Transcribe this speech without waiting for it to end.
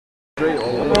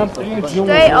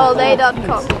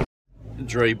DreAllDay.com.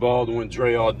 Dre Baldwin,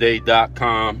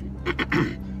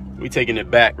 DreAllDay.com. We taking it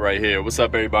back right here. What's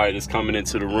up, everybody that's coming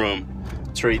into the room?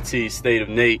 Trey T, State of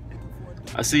Nate.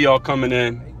 I see y'all coming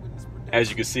in.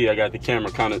 As you can see, I got the camera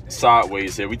kind of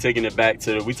sideways here. We taking it back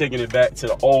to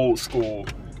the old school.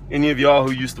 Any of y'all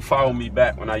who used to follow me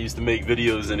back when I used to make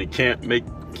videos in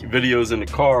the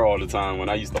car all the time, when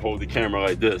I used to hold the camera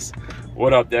like this.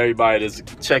 What up to everybody that's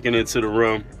checking into the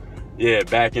room? Yeah,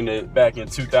 back in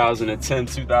 2010,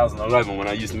 2011, when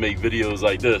I used to make videos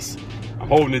like this. I'm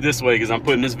holding it this way because I'm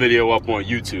putting this video up on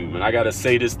YouTube, and I gotta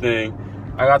say this thing.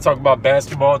 I gotta talk about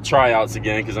basketball tryouts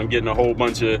again because I'm getting a whole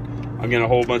bunch of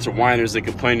whiners and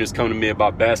complainers coming to me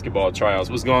about basketball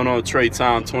tryouts. What's going on, Trey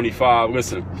Tom 25?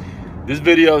 Listen, this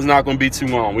video is not going to be too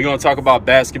long. We're going to talk about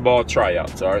basketball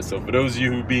tryouts, all right? So for those of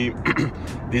you who be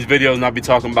these videos not be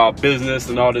talking about business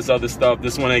and all this other stuff,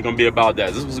 this one ain't going to be about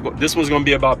that. This one's going to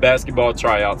be about basketball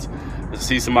tryouts. I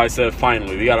see somebody said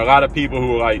finally. We got a lot of people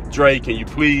who are like, Dre, can you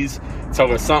please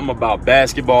tell us something about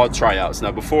basketball tryouts?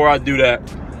 Now, before I do that,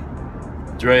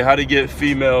 Dre, how to get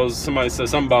females? Somebody said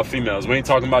something about females. We ain't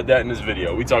talking about that in this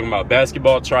video. We talking about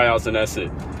basketball tryouts, and that's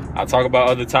it. I talk about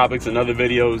other topics in other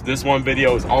videos. This one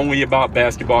video is only about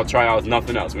basketball tryouts,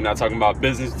 nothing else. We're not talking about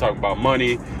business. We're talking about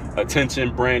money,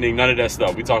 attention, branding, none of that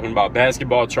stuff. We're talking about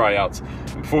basketball tryouts.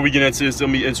 Before we get into this, let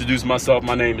me introduce myself.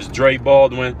 My name is Dre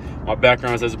Baldwin. My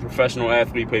background is as a professional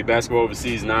athlete. Played basketball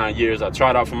overseas 9 years. I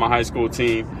tried out for my high school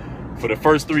team. For the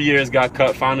first 3 years, got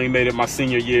cut, finally made it my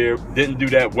senior year. Didn't do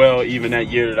that well even that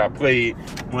year that I played.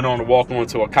 Went on to walk on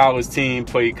to a college team,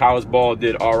 played college ball,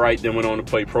 did all right, then went on to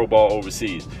play pro ball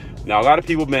overseas. Now, a lot of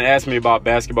people have been asking me about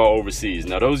basketball overseas.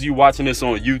 Now, those of you watching this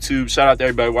on YouTube, shout out to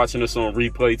everybody watching this on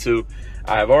replay too.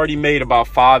 I have already made about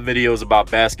 5 videos about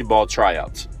basketball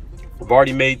tryouts. I've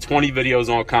already made 20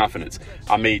 videos on confidence.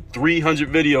 I made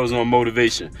 300 videos on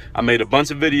motivation. I made a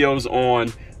bunch of videos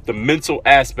on the mental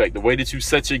aspect, the way that you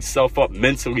set yourself up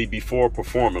mentally before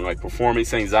performing, like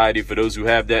performance anxiety for those who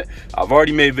have that. I've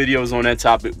already made videos on that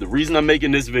topic. The reason I'm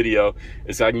making this video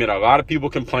is I get a lot of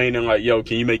people complaining like, yo,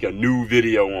 can you make a new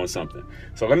video on something?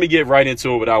 So let me get right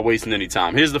into it without wasting any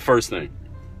time. Here's the first thing.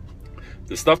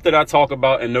 The stuff that I talk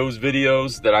about in those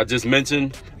videos that I just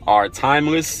mentioned are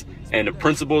timeless, and the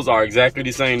principles are exactly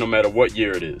the same no matter what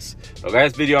year it is. The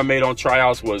last video I made on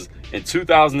tryouts was in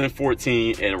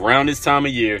 2014, and around this time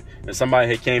of year, and somebody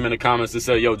had came in the comments and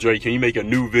said, yo, Dre, can you make a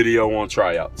new video on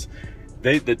tryouts?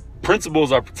 The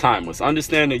principles are timeless.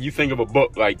 Understand that you think of a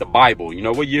book like the Bible. You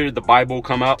know what year did the Bible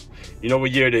come out? You know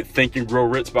what year did Think and Grow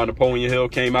Rich by Napoleon Hill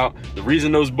came out? The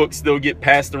reason those books still get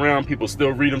passed around, people still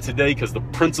read them today, because the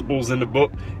principles in the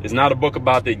book is not a book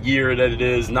about the year that it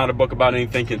is, not a book about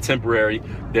anything contemporary.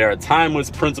 There are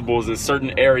timeless principles in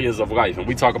certain areas of life. And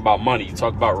we talk about money, you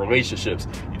talk about relationships,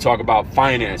 you talk about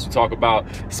finance, you talk about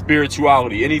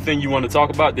spirituality, anything you want to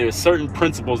talk about, there are certain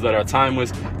principles that are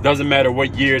timeless. Doesn't matter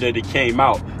what year that it came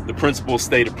out, the principles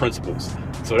stay the principles.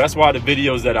 So that's why the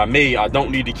videos that I made, I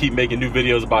don't need to keep making new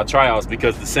videos about tryouts,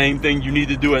 because the same thing you need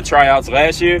to do at tryouts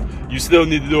last year, you still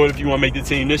need to do it if you want to make the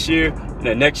team this year, and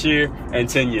then next year, and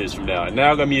 10 years from now. And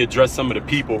now let me address some of the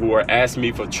people who are asking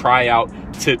me for tryout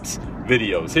tips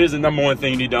videos. Here's the number one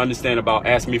thing you need to understand about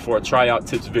asking me for a tryout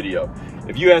tips video.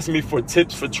 If you ask me for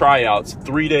tips for tryouts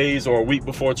 3 days or a week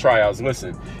before tryouts,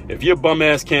 listen, if your bum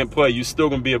ass can't play, you're still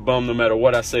gonna be a bum no matter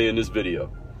what I say in this video.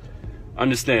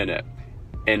 Understand that.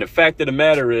 And the fact of the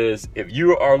matter is, if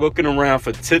you are looking around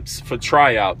for tips for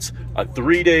tryouts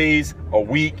 3 days, a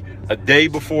week, a day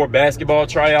before basketball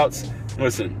tryouts,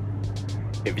 listen,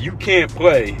 if you can't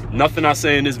play, nothing I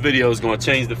say in this video is going to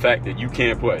change the fact that you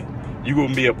can't play. You're going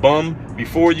to be a bum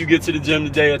before you get to the gym the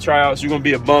day at tryouts. You're going to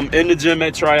be a bum in the gym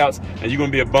at tryouts, and you're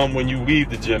going to be a bum when you leave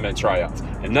the gym at tryouts.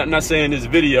 And nothing I say in this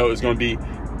video is going to be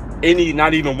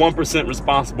not even 1%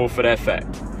 responsible for that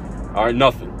fact. All right,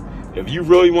 nothing. If you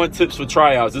really want tips for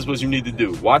tryouts, this is what you need to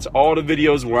do. Watch all the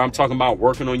videos where I'm talking about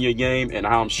working on your game and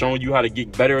how I'm showing you how to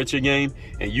get better at your game,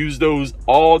 and use those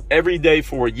every day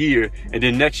for a year. And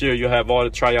then next year, you'll have all the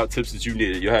tryout tips that you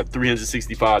needed. You'll have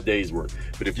 365 days worth.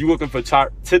 But if you're looking for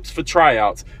tips for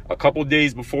tryouts a couple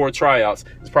days before tryouts,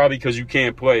 it's probably because you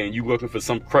can't play and you're looking for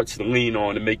some crutch to lean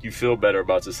on to make you feel better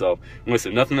about yourself.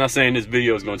 Listen, nothing I say in this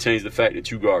video is going to change the fact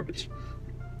that you're garbage.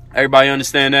 Everybody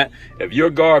understand that? If you're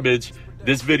garbage,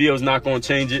 this video is not going to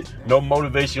change it. No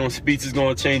motivational speech is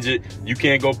going to change it. You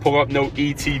can't go pull up no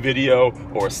ET video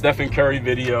or a Stephen Curry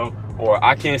video, or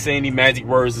I can't say any magic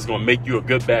words that's going to make you a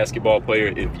good basketball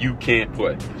player if you can't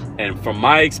play. And from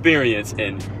my experience,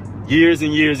 and years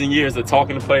and years and years of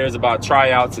talking to players about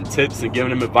tryouts and tips and giving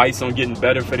them advice on getting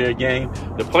better for their game.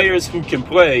 The players who can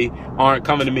play aren't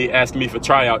coming to me asking me for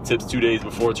tryout tips 2 days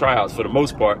before tryouts for the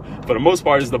most part. For the most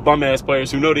part, it's the bum-ass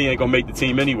players who know they ain't going to make the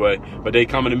team anyway, but they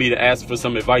coming to me to ask for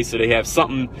some advice so they have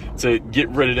something to get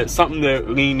rid of that, something to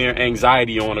lean their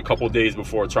anxiety on a couple days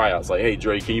before tryouts. Like, hey,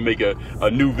 Dre, can you make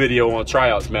a new video on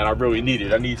tryouts, man? I really need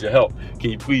it. I need your help.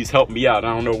 Can you please help me out?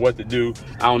 I don't know what to do.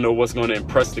 I don't know what's going to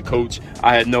impress the coach.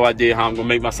 I had no idea how I'm going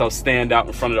to make myself stand out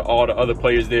in front of all the other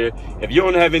players there. If you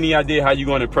don't have any idea how you're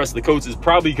going to impress the coach, it's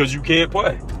probably because you can't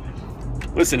play.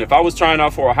 Listen, if I was trying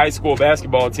out for a high school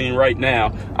basketball team right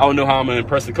now, I don't know how I'm going to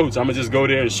impress the coach. I'm going to just go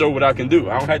there and show what I can do.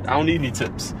 I don't need any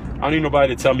tips. I don't need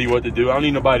nobody to tell me what to do. I don't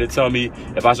need nobody to tell me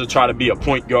if I should try to be a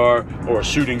point guard or a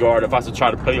shooting guard, if I should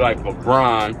try to play like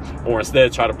LeBron, or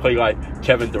instead try to play like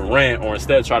Kevin Durant, or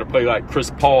instead try to play like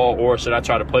Chris Paul, or should I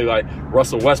try to play like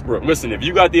Russell Westbrook. Listen, if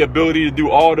you got the ability to do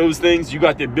all those things, you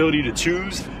got the ability to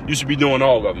choose, you should be doing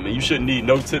all of them, and you shouldn't need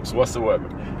no tips whatsoever.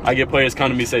 I get players come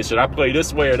to me and say, should I play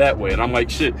this way or that way? And I'm like,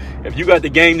 shit, if you got the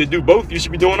game to do both, you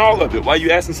should be doing all of it. Why are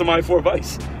you asking somebody for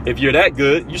advice? If you're that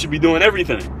good, you should be doing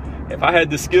everything. If I had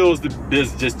the skills to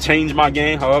just change my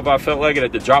game however I felt like it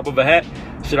at the drop of a hat,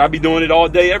 should I be doing it all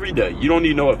day, every day? You don't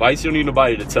need no advice. You don't need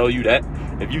nobody to tell you that.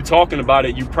 If you talking about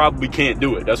it, you probably can't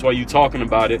do it. That's why you talking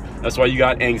about it. That's why you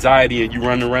got anxiety and you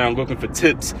running around looking for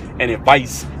tips and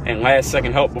advice and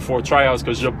last-second help before tryouts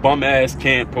because your bum ass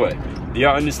can't play. Do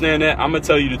y'all understand that? I'm going to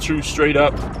tell you the truth straight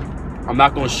up. I'm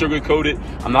not going to sugarcoat it.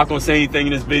 I'm not going to say anything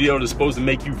in this video that's supposed to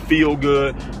make you feel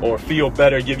good or feel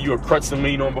better, give you a crutch to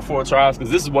lean on before trials,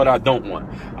 because this is what I don't want.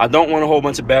 I don't want a whole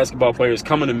bunch of basketball players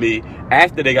coming to me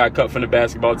after they got cut from the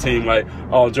basketball team like,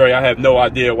 oh, Dre, I have no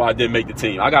idea why I didn't make the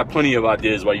team. I got plenty of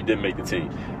ideas why you didn't make the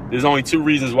team. There's only 2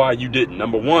 reasons why you didn't.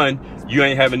 Number 1, you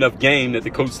ain't have enough game that the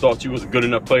coach thought you was a good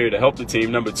enough player to help the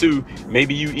team. Number 2,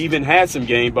 maybe you even had some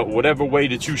game, but whatever way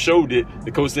that you showed it,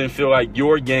 the coach didn't feel like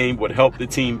your game would help the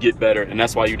team get better, and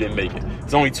that's why you didn't make it.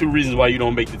 There's only 2 reasons why you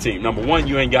don't make the team. Number 1,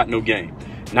 you ain't got no game.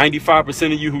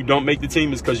 95% of you who don't make the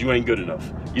team is because you ain't good enough.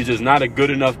 You're just not a good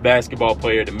enough basketball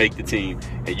player to make the team.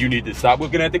 And you need to stop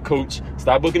looking at the coach,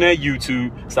 stop looking at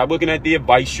YouTube, stop looking at the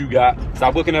advice you got,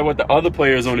 stop looking at what the other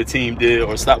players on the team did,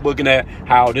 or stop looking at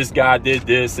how this guy did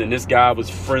this and this guy was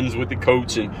friends with the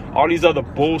coach and all these other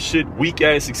bullshit,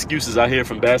 weak-ass excuses I hear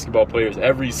from basketball players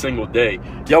every single day.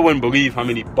 Y'all wouldn't believe how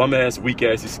many bum-ass,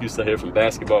 weak-ass excuses I hear from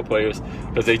basketball players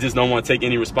because they just don't want to take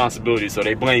any responsibility. So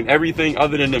they blame everything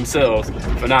other than themselves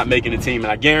for not making the team.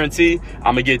 And I guarantee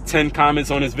I'm gonna get 10 comments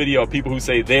on this video of people who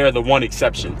say they're the one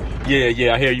exception.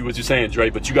 Yeah, I hear you what you're saying, Dre,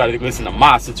 but you gotta listen to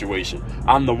my situation.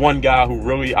 I'm the one guy who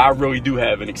I really do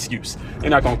have an excuse.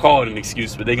 They're not gonna call it an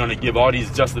excuse, but they're gonna give all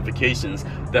these justifications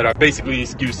that are basically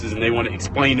excuses, and they want to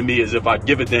explain to me as if I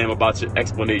give a damn about your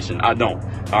explanation. I don't.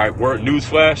 All right, word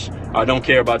newsflash, I don't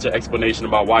care about your explanation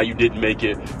about why you didn't make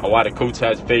it, or why the coach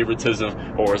has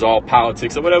favoritism, or it's all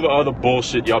politics, or whatever other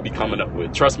bullshit y'all be coming up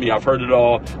with. Trust me, I've heard it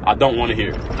all. I don't want to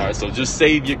hear it. All right, so just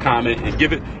save your comment and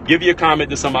give your comment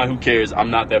to somebody who cares. I'm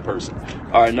not that person.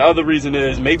 All right, and the other reason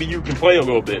is maybe you can play a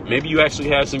little bit. Maybe you actually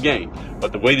have some game,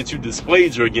 but the way that you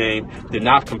displayed your game did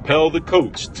not compel the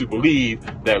coach to believe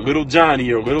that little Johnny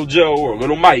or little Joe or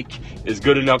little Mike is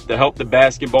good enough to help the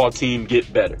basketball team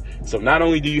get better. So not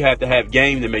only do you have to have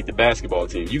game to make the basketball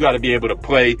team, you got to be able to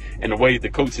play in the way that the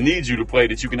coach needs you to play,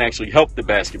 that you can actually help the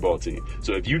basketball team.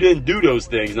 So if you didn't do those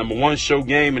things, number 1, show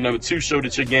game, and number 2, show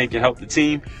that your game can help the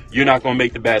team, you're not going to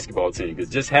make the basketball team. Because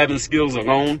just having skills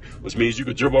alone, which means you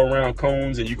could dribble around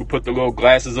cones and you could put the little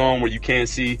glasses on where you can't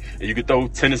see, and you could throw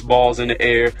tennis balls in the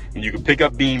air, and you could pick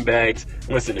up bean bags.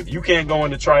 Listen, if you can't go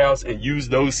into tryouts and use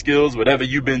those skills, whatever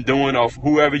you've been doing off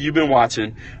whoever you've been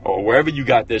watching or wherever you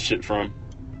got that shit from,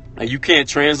 and you can't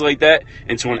translate that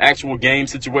into an actual game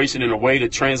situation in a way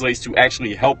that translates to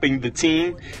actually helping the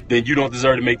team, then you don't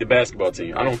deserve to make the basketball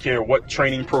team. I don't care what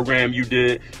training program you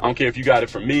did. I don't care if you got it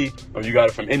from me or you got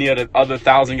it from any of the other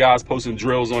 1,000 guys posting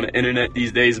drills on the internet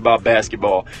these days about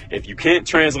basketball. If you can't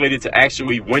translate it to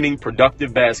actually winning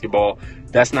productive basketball,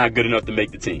 that's not good enough to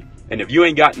make the team. And if you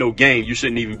ain't got no game, you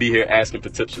shouldn't even be here asking for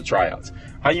tips for tryouts.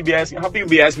 How people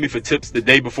be asking me for tips the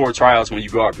day before tryouts when you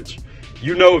garbage?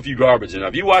 You know if you garbage. And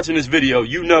if you watching this video,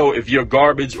 you know if you're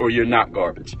garbage or you're not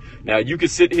garbage. Now, you can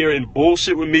sit here and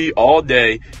bullshit with me all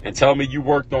day and tell me you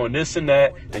worked on this and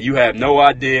that, and you have no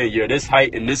idea you're this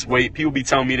height and this weight. People be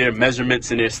telling me their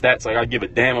measurements and their stats like I give a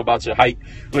damn about your height.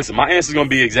 Listen, my answer's going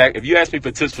to be exact. If you ask me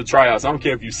for tips for tryouts, I don't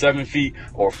care if you're 7 feet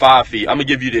or 5 feet. I'm going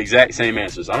to give you the exact same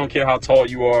answers. I don't care how tall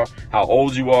you are, how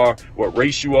old you are, what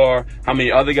race you are, how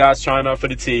many other guys trying out for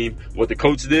the team, what the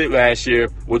coach did last year,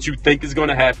 what you think is going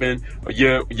to happen,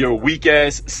 your weak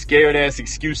ass, scared ass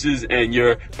excuses and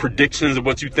your predictions of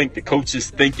what you think the coach is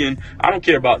thinking. I don't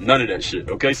care about none of that shit,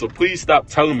 okay? So please stop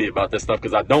telling me about that stuff,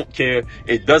 because I don't care.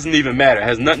 It doesn't even matter. It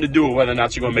has nothing to do with whether or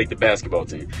not you're gonna make the basketball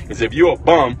team. Because if you're a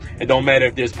bum, it don't matter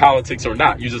if there's politics or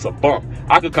not. You're just a bum.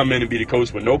 I could come in and be the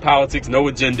coach with no politics, no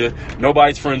agenda,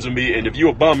 nobody's friends with me, and if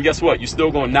you're a bum, guess what? You're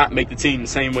still gonna not make the team the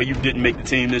same way you didn't make the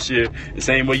team this year, the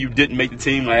same way you didn't make the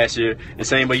team last year, the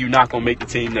same way you're not gonna make the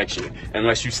team next year,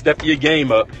 unless you step your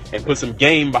game up and put some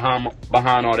game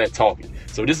behind all that talking.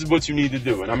 So this is what you need to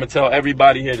do. And I'm going to tell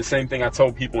everybody here the same thing I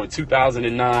told people in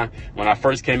 2009 when I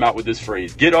first came out with this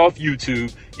phrase. Get off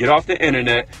YouTube. Get off the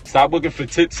internet. Stop looking for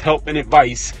tips, help, and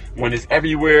advice when it's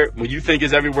everywhere, when you think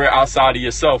it's everywhere outside of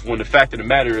yourself, when the fact of the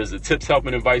matter is the tips, help,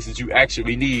 and advice that you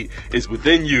actually need is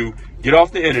within you. Get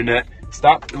off the internet.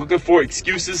 Stop looking for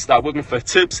excuses. Stop looking for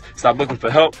tips. Stop looking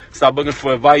for help. Stop looking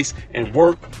for advice, and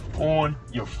work on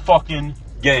your fucking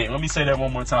game. Let me say that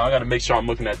one more time. I got to make sure I'm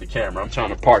looking at the camera. I'm trying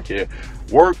to park here.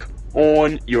 Work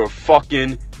on your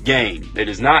fucking game. It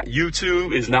is not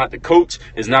YouTube. It's not the coach.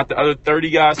 It's not the other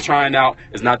 30 guys trying out.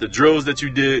 It's not the drills that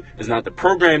you did. It's not the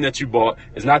program that you bought.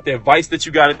 It's not the advice that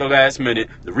you got at the last minute.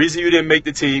 The reason you didn't make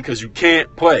the team because you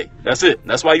can't play. That's it.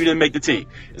 That's why you didn't make the team.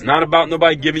 It's not about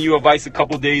nobody giving you advice a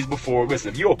couple days before. Listen,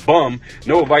 if you're a bum,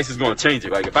 no advice is going to change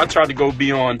it. Like if I tried to go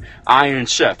be on Iron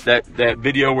Chef, that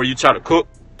video where you try to cook,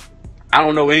 I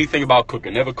don't know anything about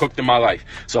cooking. Never cooked in my life.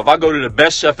 So if I go to the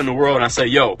best chef in the world and I say,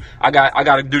 yo, I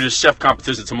got to do this chef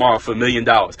competition tomorrow for $1 million.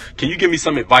 Can you give me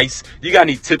some advice? You got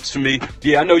any tips for me?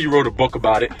 Yeah, I know you wrote a book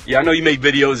about it. Yeah, I know you make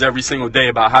videos every single day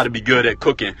about how to be good at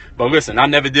cooking. But listen, I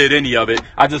never did any of it.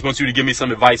 I just want you to give me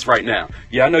some advice right now.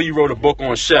 Yeah, I know you wrote a book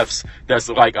on chefs that's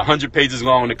like 100 pages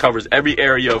long that covers every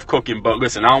area of cooking. But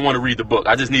listen, I don't want to read the book.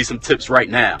 I just need some tips right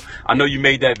now. I know you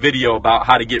made that video about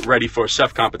how to get ready for a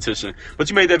chef competition, but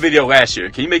you made that video last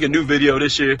year. Can you make a new video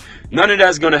this year? None of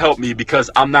that's going to help me because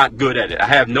I'm not good at it. I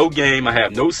have no game, I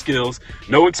have no skills,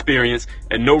 no experience,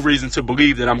 and no reason to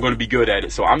believe that I'm going to be good at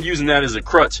it. So I'm using that as a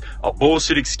crutch, a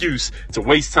bullshit excuse to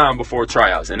waste time before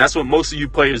tryouts. And that's what most of you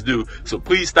players do. So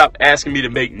please stop asking me to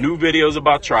make new videos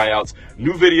about tryouts,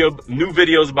 new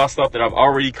videos about stuff that I've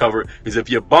already covered. Because if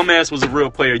your bum ass was a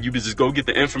real player, you could just go get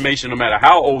the information no matter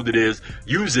how old it is,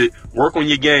 use it, work on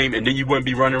your game, and then you wouldn't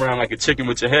be running around like a chicken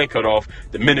with your head cut off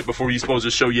the minute before you're supposed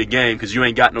to show your game, because you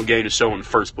ain't got no game to show in the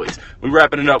first place. We're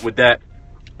wrapping it up with that.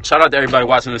 Shout out to everybody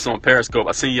watching this on Periscope.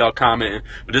 I seen y'all commenting,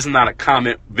 but this is not a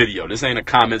comment video. This ain't a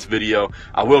comments video.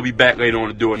 I will be back later on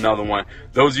to do another one.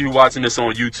 Those of you watching this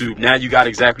on YouTube, now you got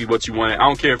exactly what you wanted. I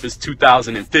don't care if it's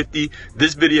 2050.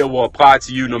 This video will apply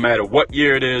to you no matter what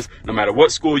year it is, no matter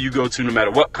what school you go to, no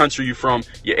matter what country you're from,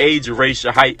 your age, your race,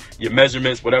 your height, your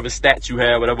measurements, whatever stats you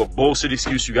have, whatever bullshit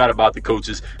excuse you got about the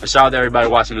coaches. And shout out to everybody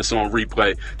watching this on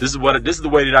replay. This is the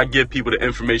way that I give people the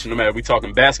information, no matter if we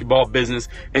talking basketball, business,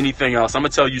 anything else. I'm gonna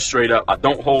tell you straight up, I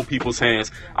don't hold people's hands.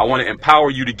 I want to empower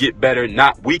you to get better,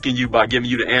 not weaken you by giving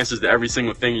you the answers to every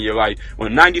single thing in your life.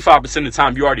 When 95% of the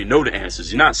time you already know the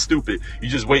answers. You're not stupid. You're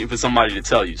just waiting for somebody to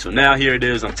tell you. So now here it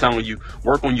is. I'm telling you,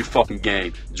 work on your fucking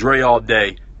game.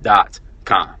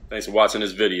 DreAllDay.com. Thanks for watching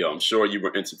this video. I'm sure you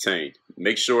were entertained.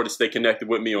 Make sure to stay connected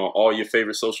with me on all your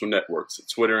favorite social networks.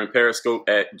 Twitter and Periscope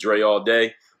at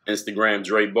DreAllDay. Instagram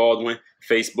Dre Baldwin.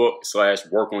 Facebook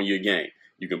 /WorkOnYourGame.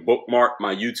 You can bookmark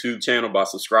my YouTube channel by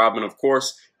subscribing, of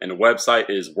course, and the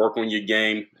website is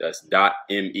workonyourgame, that's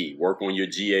 .me,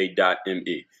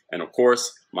 workonyourga.me. And of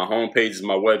course, my homepage is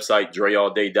my website,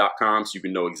 DreAllDay.com, so you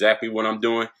can know exactly what I'm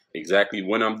doing, exactly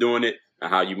when I'm doing it, and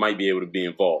how you might be able to be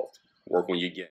involved. Work on your game.